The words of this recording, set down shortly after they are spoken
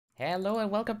Hello and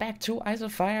welcome back to Ice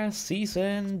of Fire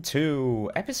Season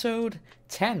 2, Episode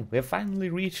 10. We've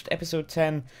finally reached Episode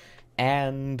 10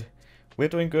 and we're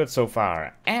doing good so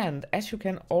far. And as you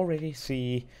can already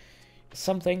see,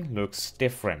 something looks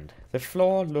different. The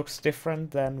floor looks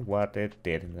different than what it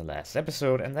did in the last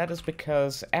episode, and that is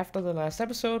because after the last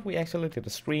episode we actually did a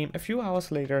stream a few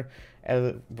hours later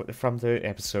from the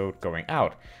episode going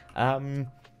out.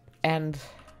 And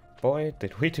boy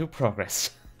did we do progress.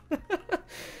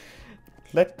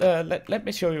 Let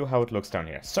me show you how it looks down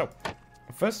here. So,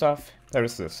 first off, there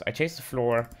is this. I changed the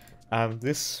floor.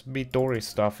 This Midori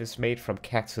stuff is made from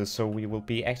cactus, so we will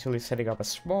be actually setting up a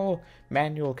small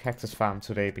manual cactus farm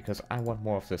today because I want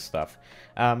more of this stuff.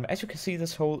 As you can see,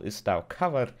 this hole is now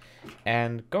covered.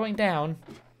 And going down,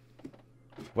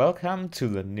 welcome to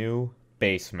the new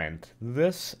basement.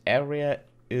 This area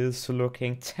is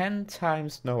looking 10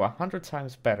 times, no, 100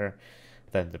 times better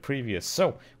than the previous.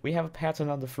 So we have a pattern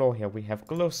on the floor here. We have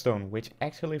glowstone, which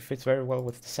actually fits very well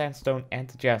with the sandstone and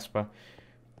the jasper.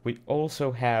 We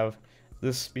also have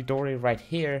this Midori right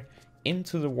here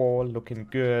into the wall, looking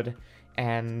good,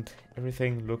 and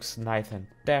everything looks nice and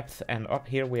depth. And up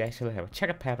here we actually have a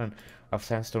checker pattern of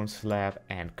sandstone slab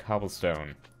and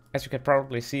cobblestone. As you can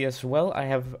probably see as well, I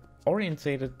have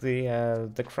orientated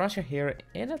the crusher here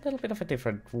in a little bit of a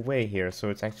different way here, so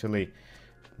it's actually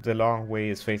the long way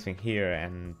is facing here,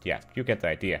 and yeah, you get the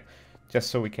idea. Just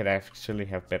so we can actually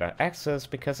have better access,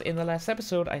 because in the last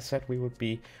episode I said we would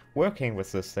be working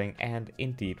with this thing, and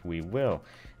indeed we will.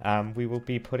 We will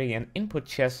be putting an input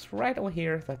chest right over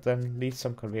here that then leads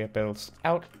some conveyor belts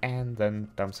out and then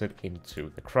dumps it into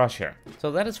the crusher.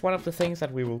 So that is one of the things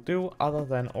that we will do, other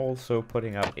than also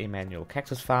putting up a manual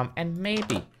cactus farm, and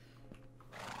maybe,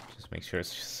 just make sure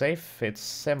it's safe, it's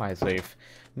semi-safe,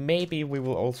 maybe we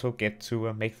will also get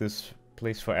to make this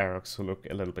place for Arox to look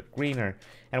a little bit greener.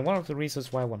 And one of the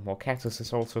reasons why I want more cactus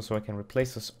is also so I can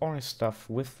replace this orange stuff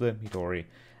with the Midori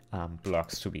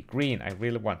blocks to be green. I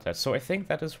really want that. So I think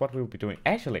that is what we'll be doing.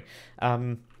 Actually,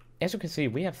 as you can see,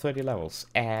 we have 30 levels.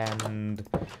 And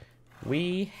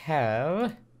we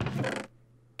have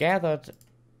gathered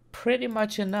pretty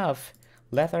much enough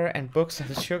leather and books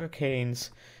and sugar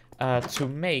canes to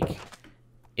make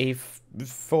a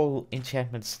full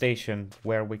enchantment station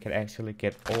where we can actually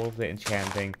get all of the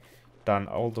enchanting done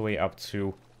all the way up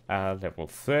to level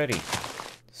 30.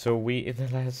 So we in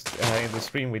the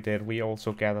stream we did, we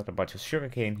also gathered a bunch of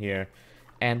sugarcane here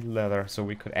and leather, so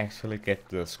we could actually get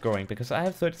this going, because I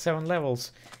have 37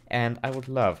 levels and I would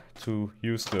love to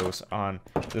use those on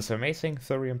this amazing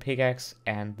thorium pickaxe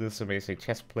and this amazing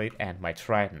chest plate and my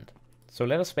trident. So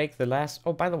let us make the last...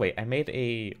 Oh, by the way, I made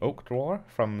a oak drawer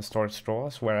from storage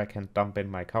drawers where I can dump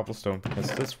in my cobblestone, because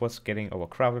this was getting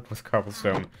overcrowded with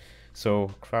cobblestone.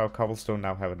 So cobblestone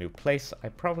now have a new place. I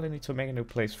probably need to make a new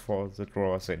place for the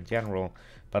drawers in general,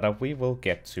 but we will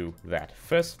get to that.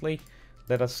 Firstly,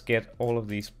 let us get all of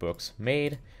these books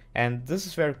made. And this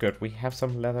is very good. We have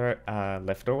some leather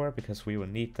left over, because we will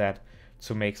need that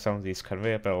to make some of these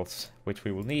conveyor belts, which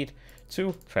we will need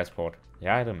to transport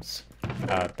the items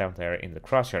down there in the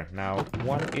crusher. Now,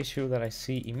 one issue that I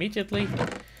see immediately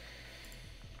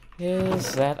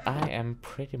is that I am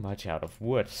pretty much out of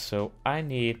wood, so I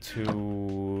need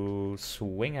to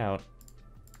swing out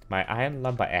my iron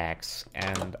lumber axe,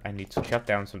 and I need to chop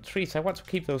down some trees. I want to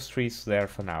keep those trees there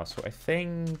for now, so I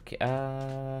think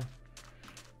I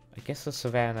guess the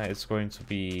savannah is going to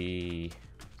be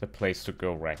the place to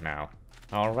go right now.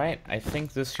 Alright, I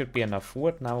think this should be enough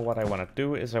wood. Now what I want to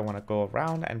do is I want to go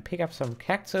around and pick up some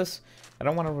cactus. I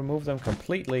don't want to remove them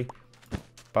completely,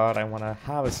 but I want to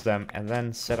harvest them and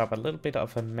then set up a little bit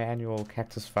of a manual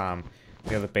cactus farm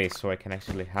near the base so I can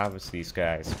actually harvest these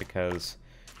guys, because,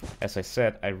 as I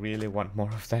said, I really want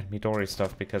more of that Midori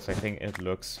stuff because I think it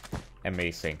looks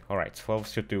amazing. Alright, 12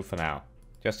 should do for now.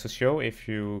 Just to show, if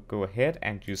you go ahead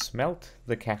and you smelt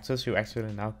the cactus, you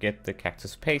actually now get the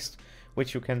cactus paste,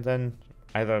 which you can then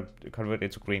either convert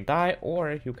it to green dye,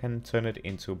 or you can turn it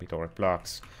into Midori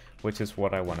blocks, which is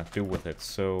what I want to do with it.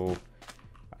 So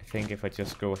I think if I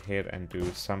just go ahead and do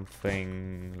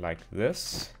something like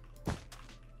this,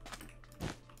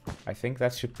 I think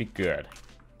that should be good.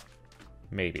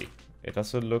 Maybe. It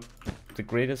doesn't look the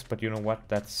greatest, but you know what?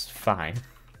 That's fine.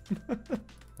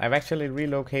 I've actually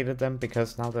relocated them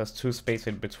because now there's two space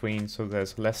in between, so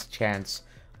there's less chance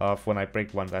of when I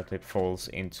break one that it falls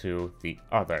into the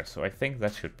other. So I think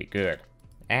that should be good.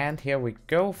 And here we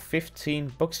go,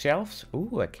 15 bookshelves.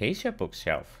 Ooh, acacia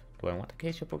bookshelf. Do I want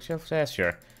acacia bookshelves? Yeah,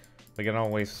 sure. We can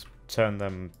always turn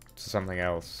them to something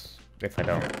else if I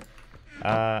don't.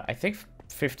 I think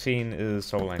 15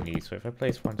 is all I need. So if I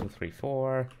place 1, 2, 3,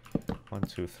 4, 1,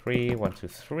 2, 3, 1, 2,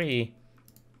 3.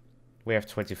 We have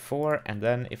 24, and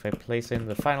then if I place in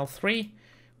the final 3,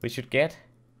 we should get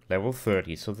level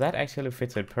 30. So that actually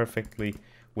fits in perfectly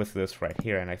with this right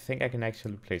here, and I think I can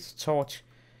actually place a torch.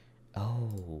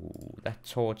 Oh, that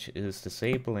torch is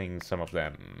disabling some of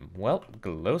them. Well,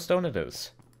 glowstone it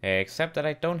is. Except that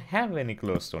I don't have any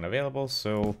glowstone available,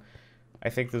 so I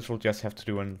think this will just have to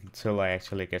do until I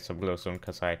actually get some glowstone,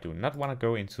 because I do not want to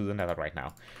go into the nether right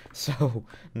now. So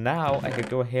now I can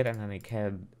go ahead and I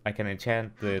can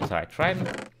enchant the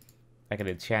trident, I can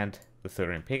enchant the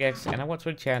thorium pickaxe, and I want to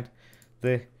enchant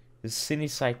the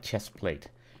sinicide chest plate.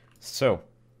 So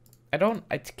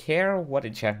I care what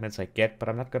enchantments I get, but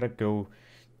I'm not gonna go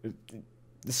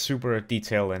super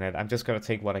detailed in it. I'm just gonna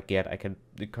take what I get. I can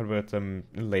convert them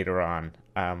later on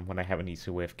when I have an easy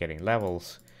way of getting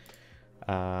levels.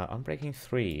 Unbreaking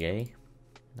 3, eh?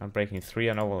 Unbreaking 3,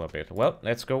 I know a bit. Well,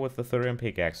 let's go with the thorium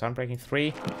pickaxe. Unbreaking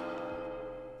 3.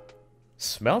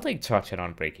 Smelting touch at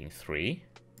Unbreaking 3.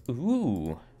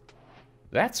 Ooh,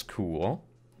 that's cool.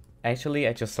 Actually,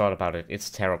 I just thought about it. It's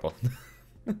terrible.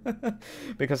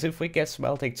 Because if we get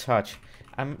smelting touch,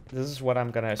 this is what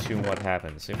I'm gonna assume what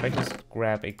happens. If I just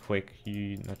grab a quick,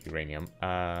 not uranium,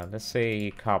 let's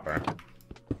say copper.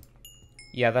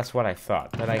 Yeah, that's what I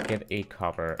thought. Then I get a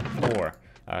copper ore,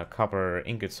 copper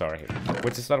ingot, sorry,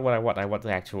 which is not what I want. I want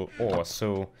the actual ore,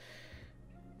 so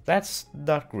that's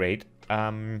not great.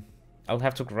 I'll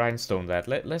have to grindstone that.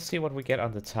 Let's see what we get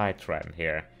on the tide trident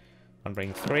here.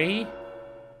 Unbreaking 3.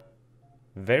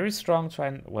 Very strong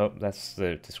trident. Well, that's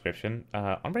the description.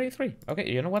 Unbreaking 3. Okay,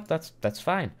 you know what? That's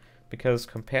fine, because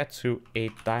compared to a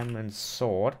diamond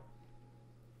sword,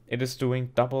 it is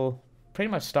doing double,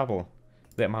 pretty much double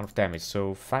the amount of damage.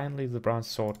 So finally, the bronze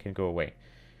sword can go away.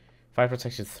 Fire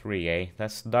protection 3, eh?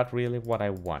 That's not really what I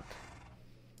want.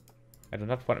 I do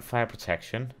not want fire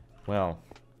protection. Well,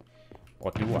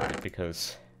 or do I?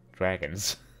 Because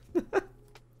dragons.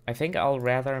 I think I'll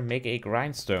rather make a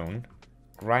grindstone,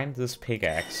 grind this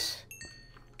pickaxe,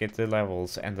 get the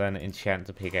levels, and then enchant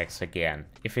the pickaxe again.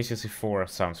 Efficiency 4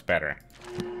 sounds better.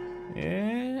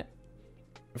 Yeah.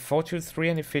 Fortune 3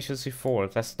 and efficiency 4.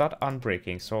 That's not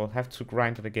unbreaking, so I'll have to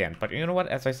grind it again. But you know what?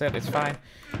 As I said, it's fine.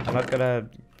 I'm not gonna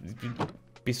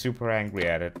be super angry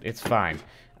at it. It's fine.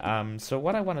 So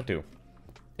what I want to do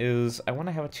is I want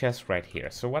to have a chest right here.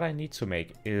 So what I need to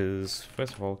make is,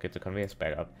 first of all, get the conveyors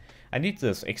back up. I need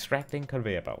this extracting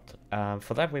conveyor belt.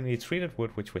 For that we need treated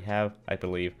wood, which we have, I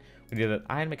believe. We need an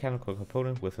iron mechanical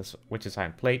component, which is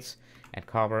iron plates and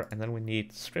copper. And then we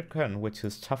need strip curtain, which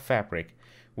is tough fabric,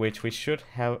 which we should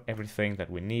have everything that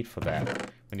we need for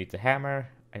that. We need the hammer.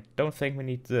 I don't think we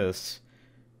need this.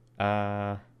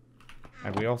 And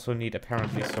we also need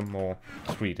apparently some more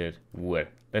treated wood.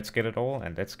 Let's get it all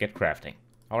and let's get crafting.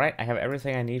 Alright, I have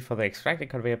everything I need for the extracting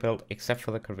conveyor belt except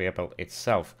for the conveyor belt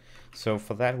itself. So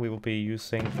for that we will be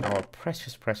using our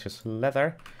precious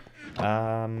leather.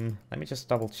 Let me just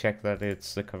double check that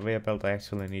it's the conveyor belt I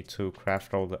actually need to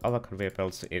craft all the other conveyor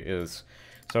belts. It is.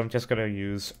 So I'm just gonna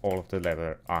use all of the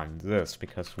leather on this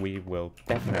because we will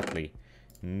definitely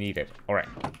need it. Alright,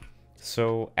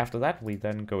 so after that we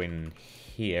then go in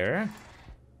here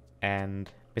and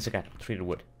basically treated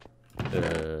wood.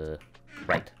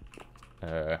 Right.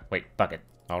 Wait, bucket.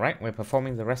 Alright, we're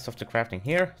performing the rest of the crafting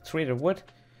here. Treated wood,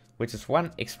 which is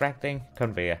one extracting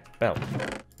conveyor belt,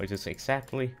 which is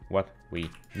exactly what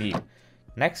we need.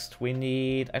 Next, we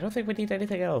need... I don't think we need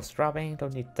anything else. Dropping,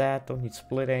 don't need that, don't need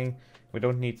splitting. We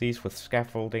don't need these with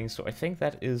scaffolding, so I think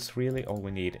that is really all we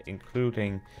need,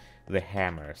 including the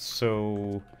hammer.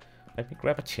 So, let me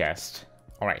grab a chest.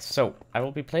 Alright, so I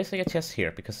will be placing a chest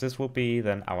here, because this will be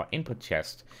then our input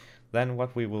chest. Then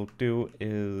what we will do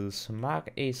is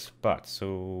mark a spot.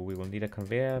 So we will need a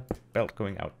conveyor belt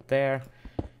going out there.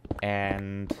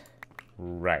 And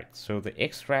right, so the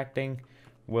extracting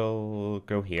will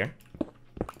go here.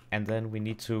 And then we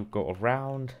need to go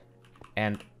around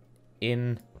and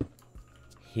in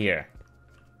here.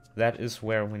 That is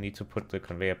where we need to put the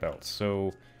conveyor belt.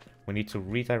 So we need to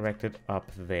redirect it up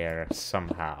there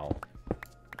somehow.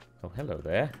 Oh, hello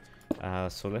there.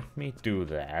 So let me do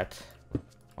that.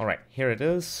 Alright, here it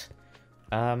is.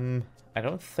 I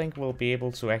don't think we'll be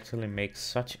able to actually make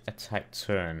such a tight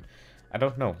turn. I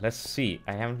don't know. Let's see.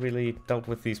 I haven't really dealt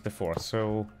with these before.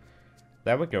 So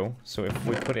there we go. So if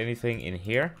we put anything in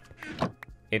here,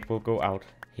 it will go out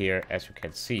here, as you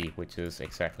can see, which is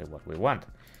exactly what we want.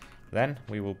 Then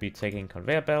we will be taking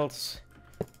conveyor belts,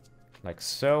 like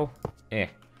so.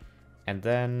 And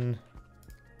then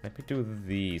let me do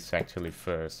these actually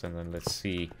first, and then let's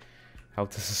see how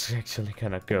this is actually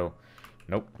gonna go.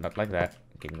 Nope, not like that.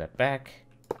 Give that back.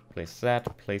 Place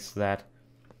that, place that.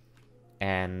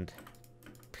 and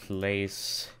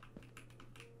place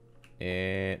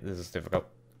it. This is difficult.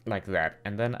 Like that.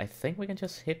 And then I think we can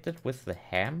just hit it with the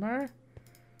hammer.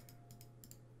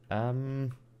 There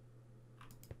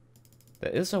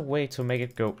is a way to make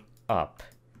it go up,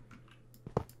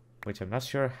 which I'm not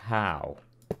sure how.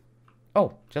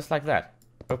 Oh, just like that.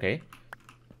 Okay.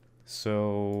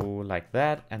 So, like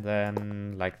that, and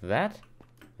then like that.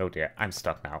 Oh dear, I'm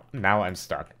stuck now. Now I'm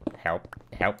stuck. Help,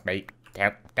 help me,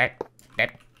 help, that.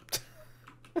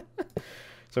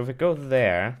 So if we go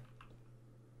there,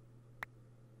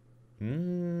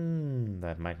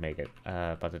 that might make it,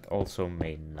 but it also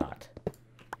may not.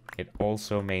 It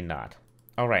also may not.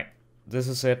 Alright, this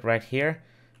is it right here.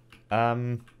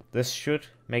 This should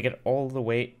make it all the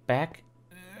way back.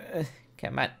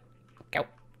 Come on, go.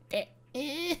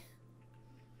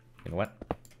 You know what?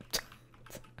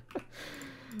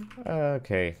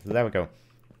 Okay, there we go.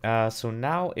 So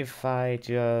now if I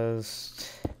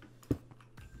just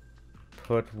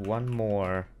put one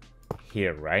more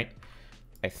here, right?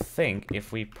 I think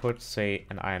if we put, say,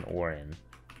 an iron ore in,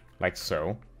 like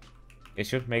so, it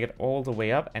should make it all the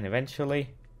way up and eventually...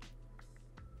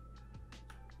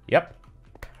 Yep,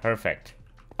 perfect.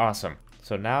 Awesome.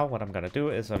 So now what I'm gonna do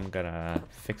is I'm gonna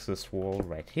fix this wall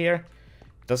right here.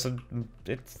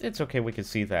 It's okay, we can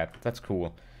see that. That's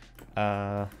cool.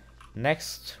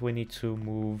 Next we need to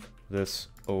move this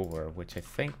over, which I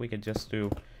think we can just do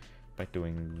by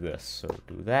doing this. So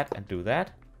do that and do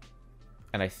that.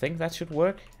 And I think that should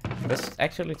work. Let's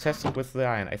actually test it with the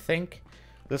iron. I think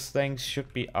this thing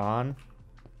should be on.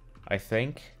 I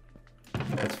think.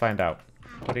 Let's find out.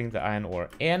 Putting the iron ore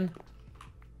in.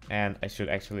 And I should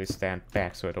actually stand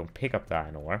back so I don't pick up the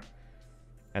iron ore.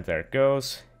 And there it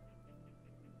goes.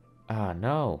 Ah,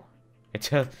 no. It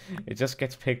just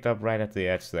gets picked up right at the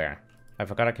edge there. I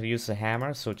forgot I could use the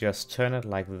hammer, so just turn it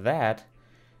like that.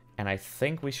 And I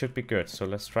think we should be good. So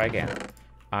let's try again.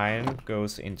 Iron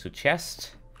goes into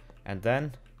chest. And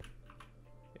then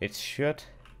it should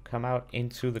come out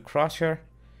into the crusher.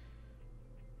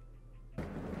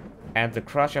 And the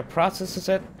crusher processes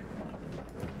it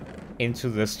into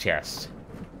this chest.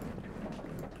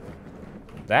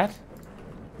 That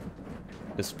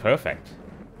is perfect.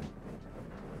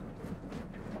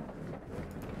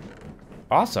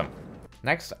 Awesome.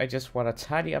 Next, I just want to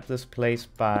tidy up this place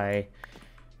by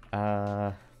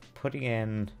putting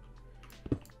in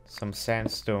some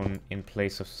sandstone in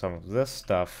place of some of this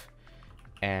stuff.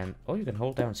 And, oh, you can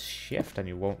hold down shift and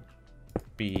you won't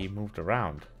be moved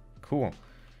around. Cool.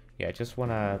 Yeah, I just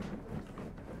want to...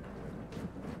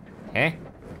 Eh?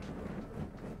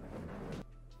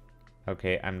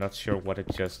 Okay, I'm not sure what it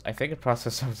just... I think it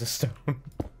processed some of the stone.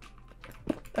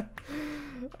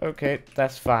 Okay,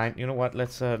 that's fine. You know what?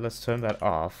 Let's turn that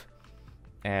off.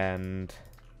 And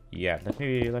yeah, let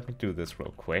me do this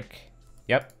real quick.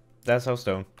 Yep, that's how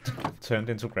stone turned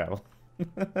into gravel.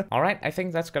 Alright, I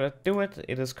think that's gonna do it.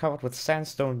 It is covered with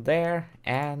sandstone there,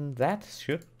 and that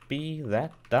should be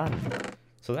that done.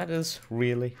 So that is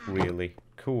really, really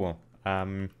cool.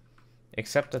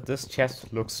 Except that this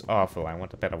chest looks awful. I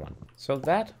want a better one. So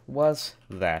that was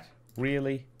that.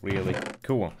 Really, really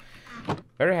cool.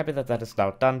 Very happy that that is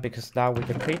now done, because now we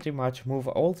can pretty much move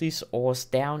all these ores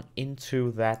down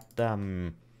into that,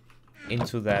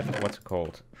 what's it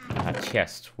called,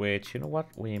 chest, which, you know what,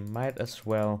 we might as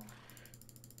well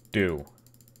do.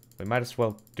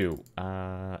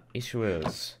 Issue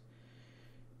is,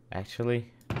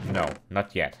 actually, no,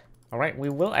 not yet. Alright, we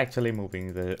will actually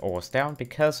moving the ores down,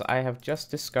 because I have just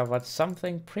discovered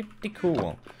something pretty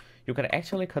cool. You can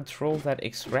actually control that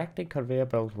extracting conveyor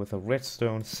belt with a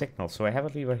redstone signal. So I have a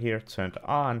lever here turned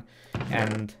on,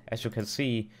 and as you can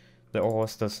see, the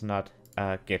ores does not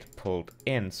get pulled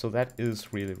in. So that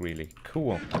is really, really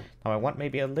cool. Now I want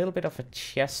maybe a little bit of a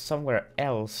chest somewhere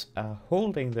else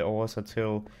holding the ores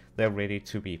until they're ready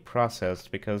to be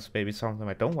processed, because maybe some of them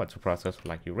I don't want to process,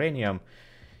 like uranium,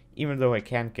 even though I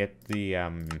can't get the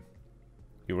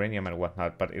uranium and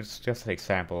whatnot, but it's just an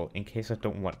example in case I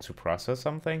don't want to process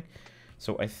something.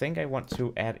 So I think I want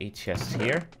to add a chest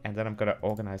here, and then I'm gonna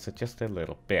organize it just a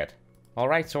little bit.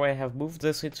 Alright, so I have moved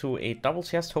this into a double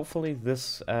chest. Hopefully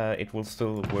this, it will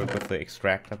still work with the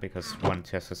extractor, because one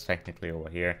chest is technically over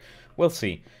here. We'll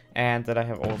see. And then I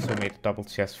have also made a double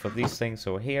chest for these things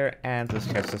over here, and this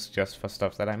chest is just for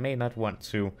stuff that I may not want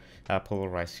to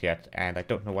pulverize yet, and I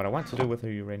don't know what I want to do with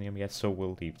the uranium yet, so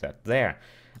we'll leave that there.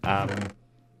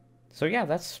 So yeah,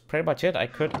 that's pretty much it. I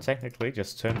could technically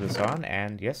just turn this on,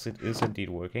 and yes, it is indeed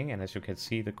working. And as you can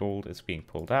see, the gold is being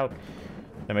pulled out.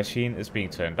 The machine is being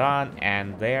turned on,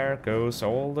 and there goes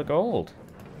all the gold.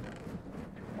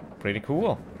 Pretty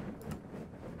cool.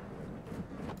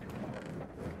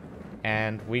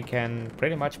 and we can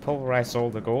pretty much pulverize all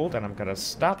the gold, and I'm gonna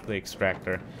stop the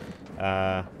extractor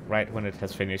right when it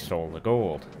has finished all the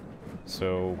gold.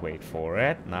 So wait for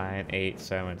it. 9, 8,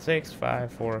 7, 6,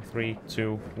 5, 4, 3,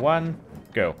 2, 1,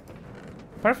 go.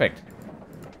 Perfect.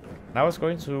 Now it's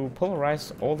going to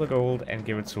pulverize all the gold and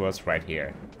give it to us right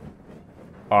here.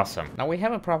 Awesome. Now we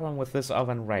have a problem with this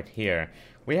oven right here.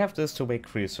 We have this to make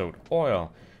creosote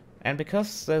oil. And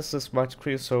because there's this much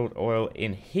creosote oil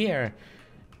in here,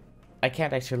 I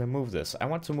can't actually move this. I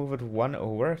want to move it one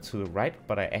over to the right,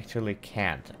 but I actually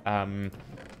can't.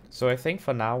 So I think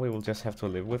for now we will just have to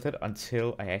live with it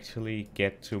until I actually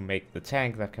get to make the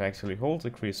tank that can actually hold the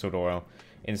creosote oil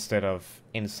instead of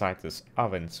inside this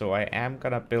oven. So I am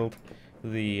gonna build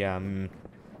the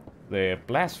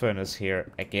blast furnace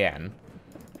here again,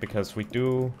 because we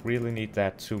do really need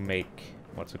that to make,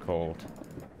 what's it called,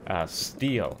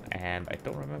 steel. And I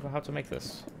don't remember how to make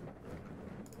this.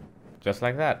 Just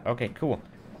like that. Okay, cool.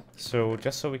 So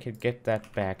just so we can get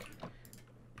that back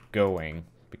going,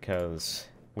 because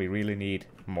we really need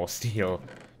more steel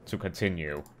to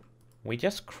continue. We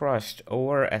just crushed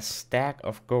over a stack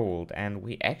of gold, and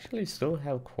we actually still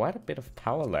have quite a bit of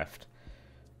power left.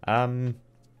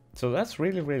 So that's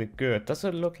really, really good.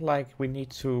 Doesn't look like we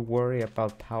need to worry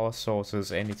about power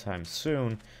sources anytime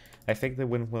soon. I think the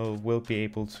wind will be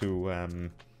able to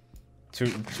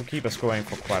keep us going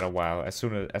for quite a while,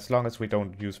 as long as we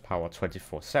don't use power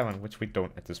 24/7, which we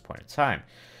don't at this point in time.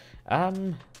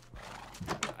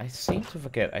 I seem to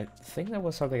forget. I think there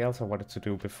was something else I wanted to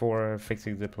do before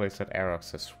fixing the place at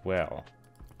Arox as well.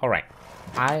 Alright,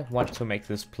 I want to make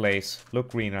this place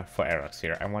look greener for Arox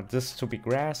here. I want this to be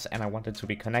grass, and I want it to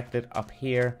be connected up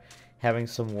here, having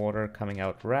some water coming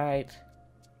out right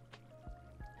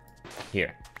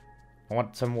here. I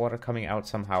want some water coming out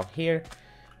somehow here,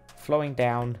 flowing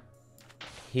down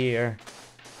here,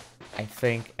 I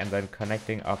think, and then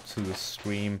connecting up to the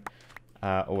stream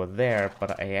over there.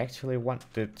 But I actually want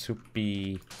it to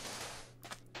be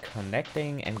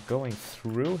connecting and going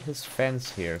through his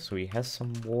fence here, so he has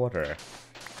some water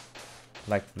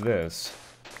like this,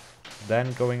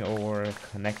 then going over,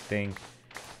 connecting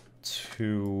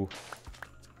to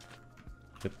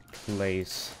the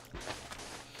place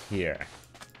here.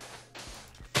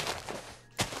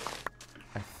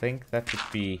 I think that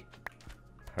would be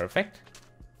perfect.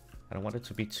 I don't want it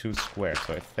to be too square,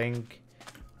 so I think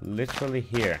literally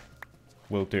here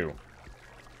will do.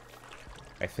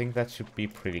 I think that should be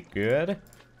pretty good.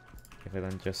 If I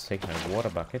then just take my water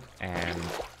bucket and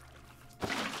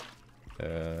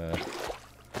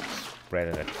spread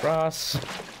it across.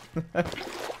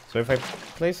 So if I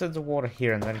place in the water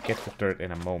here and then get the dirt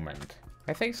in a moment.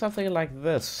 I think something like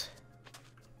this.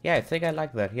 Yeah, I think I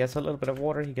like that. He has a little bit of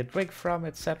water he can drink from,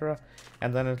 etc.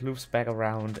 And then it loops back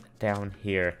around down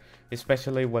here.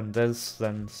 Especially when this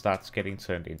then starts getting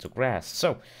turned into grass.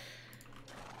 So,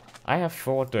 I have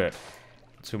 4 dirt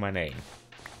to my name,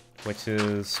 which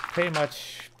is pretty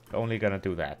much only gonna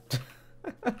do that.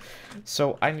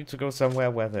 So I need to go somewhere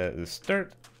where there is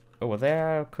dirt. Over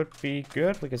there could be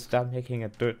good. We can start making a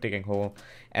dirt digging hole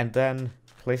and then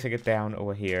placing it down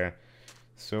over here.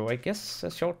 So I guess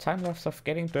a short time lapse of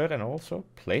getting dirt and also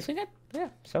placing it? Yeah,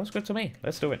 sounds good to me.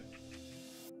 Let's do it.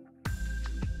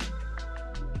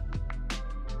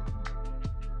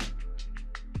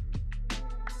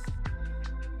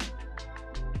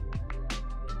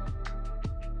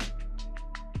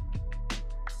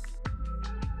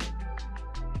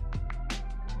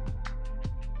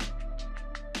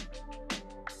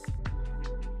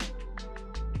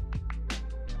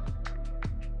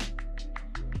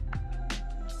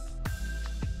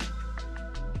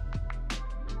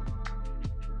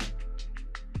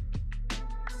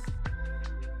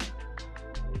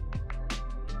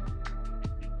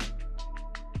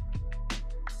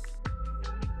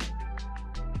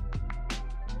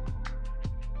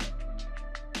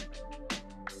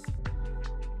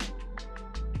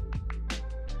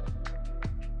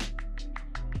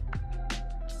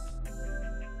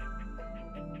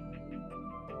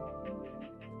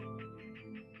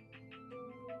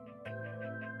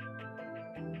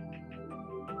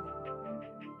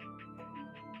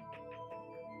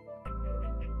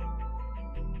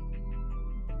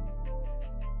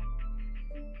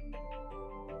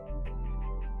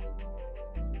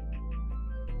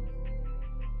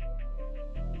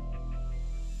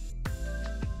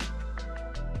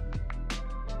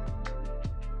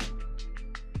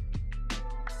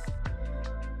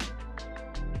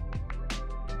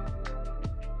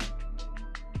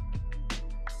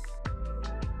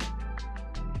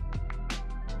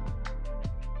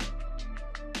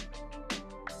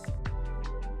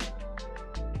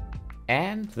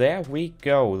 And there we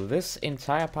go. This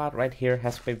entire part right here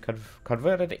has been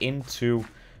converted into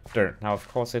dirt. Now, of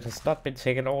course, it has not been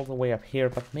taken all the way up here,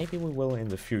 but maybe we will in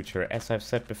the future. As I've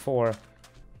said before,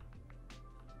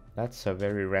 that's a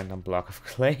very random block of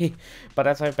clay. But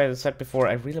as I've said before,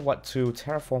 I really want to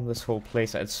terraform this whole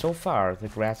place, and so far the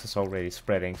grass is already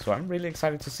spreading. So I'm really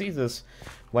excited to see this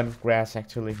when grass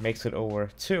actually makes it over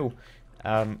to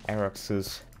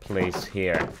Arox's place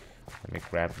here. Let me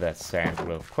grab that sand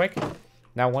real quick.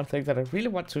 Now, one thing that I really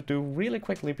want to do really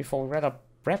quickly before we wrap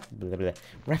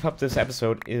up this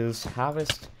episode is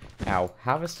harvest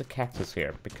the cactus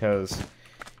here, because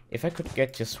if I could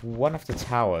get just one of the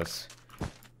towers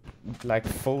like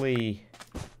fully,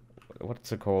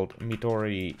 what's it called,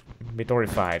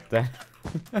 Midorified,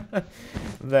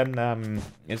 then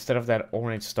instead of that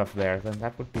orange stuff there, then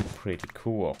that would be pretty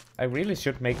cool. I really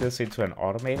should make this into an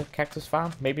automated cactus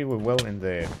farm. Maybe we will in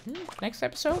the next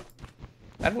episode.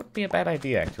 That would be a bad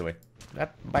idea, actually.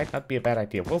 That might not be a bad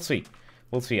idea. We'll see.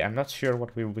 We'll see. I'm not sure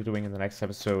what we will be doing in the next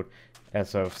episode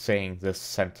as of saying this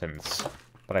sentence,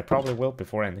 but I probably will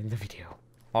before ending the video.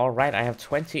 Alright, I have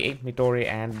 28 Midori,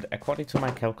 and according to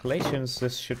my calculations,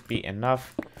 this should be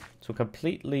enough to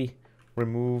completely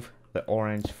remove the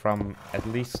orange from at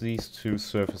least these two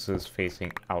surfaces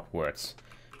facing outwards.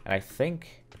 And I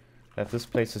think that this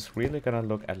place is really gonna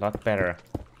look a lot better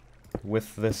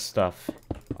with this stuff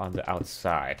on the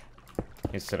outside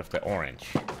instead of the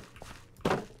orange.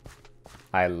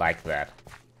 I like that.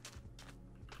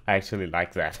 I actually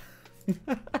like that.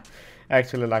 I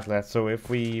actually like that. So if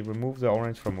we remove the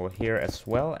orange from over here as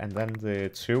well, and then the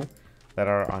two that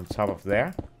are on top of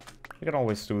there, we can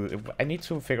always do. I need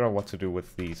to figure out what to do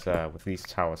with these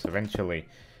towers eventually.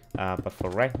 But for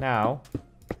right now,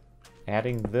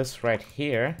 adding this right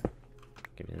here,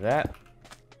 give me that.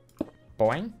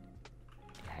 Boing.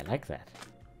 Yeah, I like that.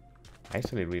 I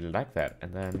actually really like that.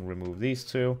 And then remove these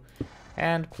two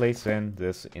and place in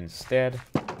this instead.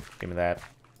 Give me that.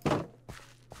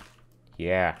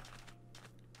 Yeah.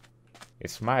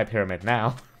 It's my pyramid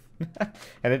now.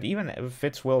 And it even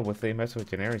fits well with the immersive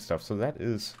engineering stuff, so that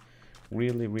is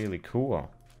really, really cool.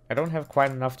 I don't have quite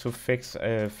enough to fix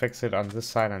it on this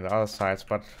side and the other sides,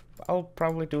 but I'll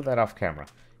probably do that off camera.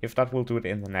 If not, we'll do it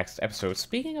in the next episode.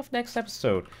 Speaking of next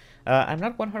episode, I'm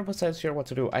not 100% sure what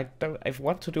to do. I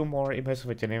want to do more immersive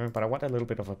engineering, but I want a little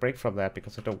bit of a break from that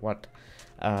because I don't want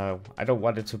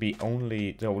it to be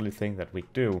the only thing that we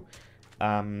do.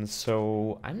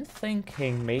 So I'm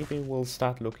thinking maybe we'll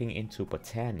start looking into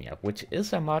Botania, which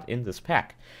is a mod in this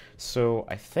pack. So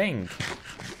I think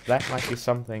that might be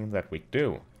something that we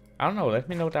do. I don't know, let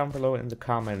me know down below in the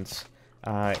comments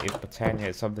if Botania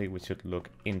is something we should look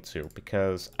into,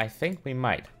 because I think we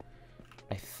might.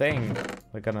 I think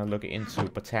we're gonna look into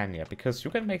Botania, because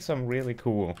you can make some really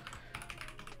cool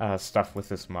stuff with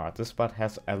this mod. This mod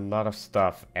has a lot of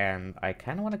stuff, and I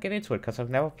kind of want to get into it, because I've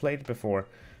never played it before.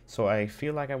 So I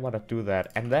feel like I want to do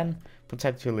that, and then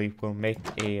potentially we'll make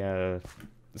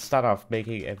start off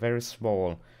making a very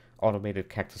small automated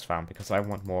cactus farm, because I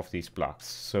want more of these blocks.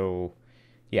 So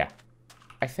yeah,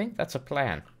 I think that's a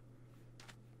plan.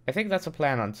 I think that's a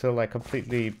plan until I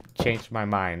completely change my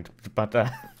mind, but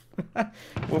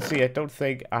we'll see. I don't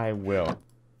think I will.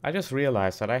 I just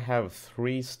realized that I have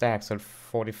 3 stacks and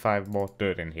 45 more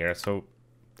dirt in here, so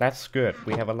that's good.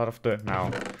 We have a lot of dirt now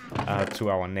to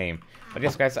our name. But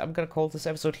yes, guys, I'm gonna call this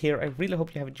episode here. I really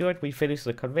hope you have enjoyed. We finished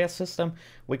the conveyor system.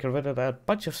 We converted a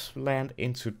bunch of land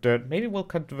into dirt. Maybe we'll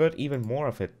convert even more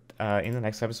of it in the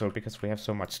next episode, because we have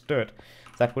so much dirt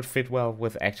that would fit well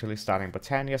with actually starting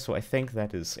Botania. So I think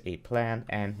that is a plan,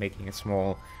 and making a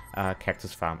small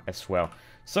cactus farm as well.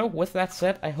 So with that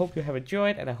said, I hope you have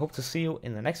enjoyed, and I hope to see you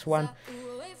in the next one.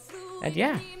 And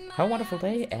yeah, have a wonderful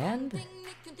day, and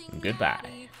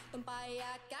goodbye.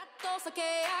 Che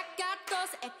a gatto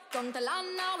e con te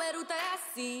l'hanno veduta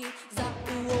sì,